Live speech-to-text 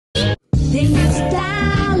Then your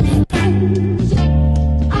style is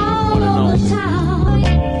all over town.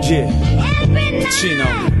 Yeah, Every night. Chino.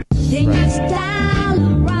 Then your style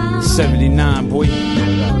around. 79, boy.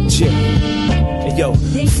 Yeah. Hey, yo,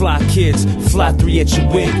 fly kids, fly 3 at your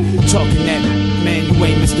wig. Talking that, man, you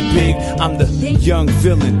ain't Mr. Big. I'm the young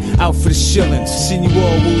villain, out for the shillings. Seen you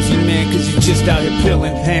all woozy, man, cause you just out here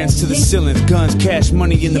pillin'. Hands to the ceilings, guns, cash,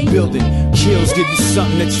 money in the building. Kills give you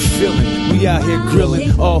something that you feelin'. We out here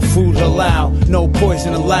grillin', all food halal, no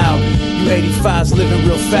poison allowed. You 85's living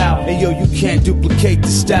real foul. Hey yo, you can't duplicate the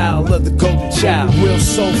style of the golden child. Real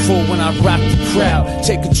soulful when I rock the crowd.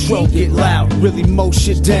 Take control, get loud, really mow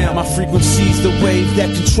shit down. My frequency's the wave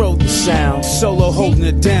that control the sound. Solo holding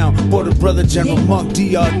it down, border brother General Monk,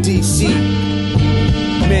 DRDC.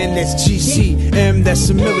 Man, that's GCM, that's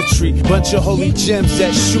the military. Bunch of holy gems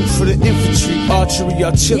that shoot for the infantry. Archery,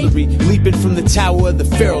 artillery, leaping from the tower of the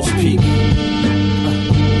Pharaoh's Peak.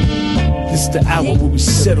 This the hour where we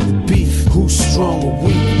settle the beef. Who's strong or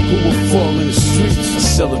weak? Who will fall in the streets? I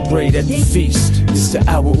celebrate at the feast. This the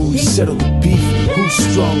hour where we settle the beef. Who's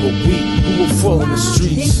strong or weak? Who will fall in the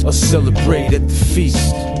streets? I'll celebrate at the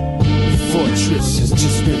feast. The fortress has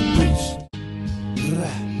just been breached.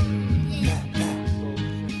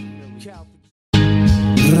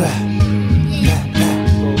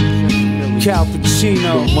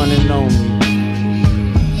 Cappuccino, one and only.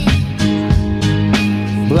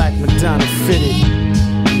 Black Madonna fitted,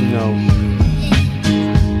 you know.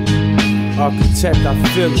 Architect, I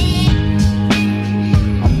feel it.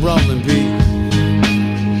 I'm rolling, B.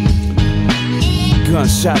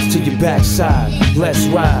 Gunshots to your backside, let's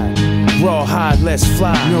ride. Rawhide, let's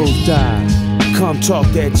fly. Nose dive. Come talk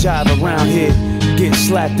that jive around here. Get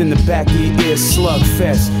slapped in the back of your ear,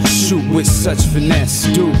 slugfest. Shoot with such finesse,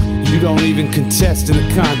 Duke. You don't even contest in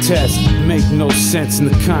the contest. Make no sense in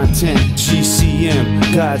the content.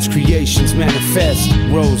 GCM, God's creations manifest.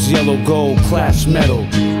 Rose, yellow, gold, clash metal.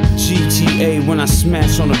 GTA when I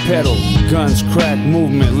smash on the pedal. Guns crack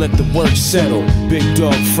movement, let the work settle. Big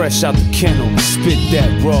dog fresh out the kennel. Spit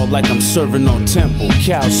that raw like I'm serving on temple.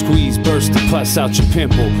 Cow squeeze, burst the pus out your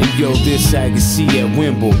pimple. And yo, this Agassi at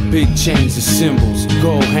Wimble. Big chains of symbols,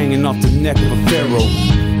 gold hanging off the neck of a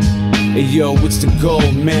pharaoh. Hey yo, it's the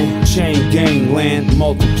gold, man. Chain gangland,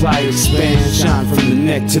 multiply, expand. Shine from the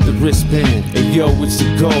neck to the wristband. Hey yo, it's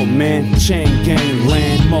the gold, man. Chain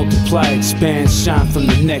gangland, multiply, expand. Shine from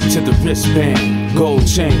the neck to the wristband. Gold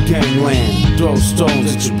chain gangland. Throw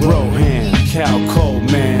stones at your bro hand. Cow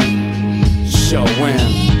cold, man. Show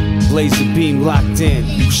him. Laser beam locked in,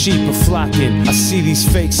 sheep are flocking. I see these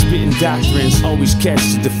fakes spitting doctrines. Always catch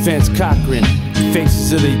the defense cockering.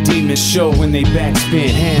 Faces of they demons show when they backspin.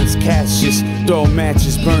 Hands Cassius, throw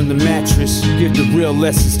matches, burn the mattress. Give the real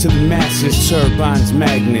lessons to the masses. Turbines,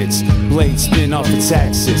 magnets, blades spin off its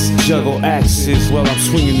axis. Juggle axes while I'm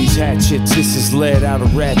swinging these hatchets. This is lead out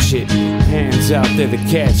of ratchet. Hands out there the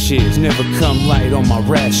catch is. Never come light on my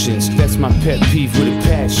rations. That's my pet peeve with a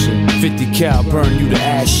passion. 50 cal burn you to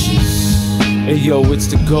ashes. Hey yo, it's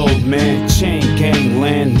the gold, man. Chain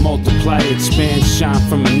gangland, multiply, expand. Shine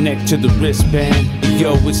from my neck to the wristband. Hey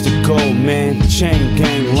yo, it's the gold, man. Chain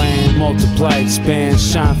gangland, multiply, expand.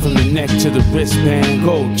 Shine from the neck to the wristband.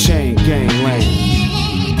 Gold chain gangland.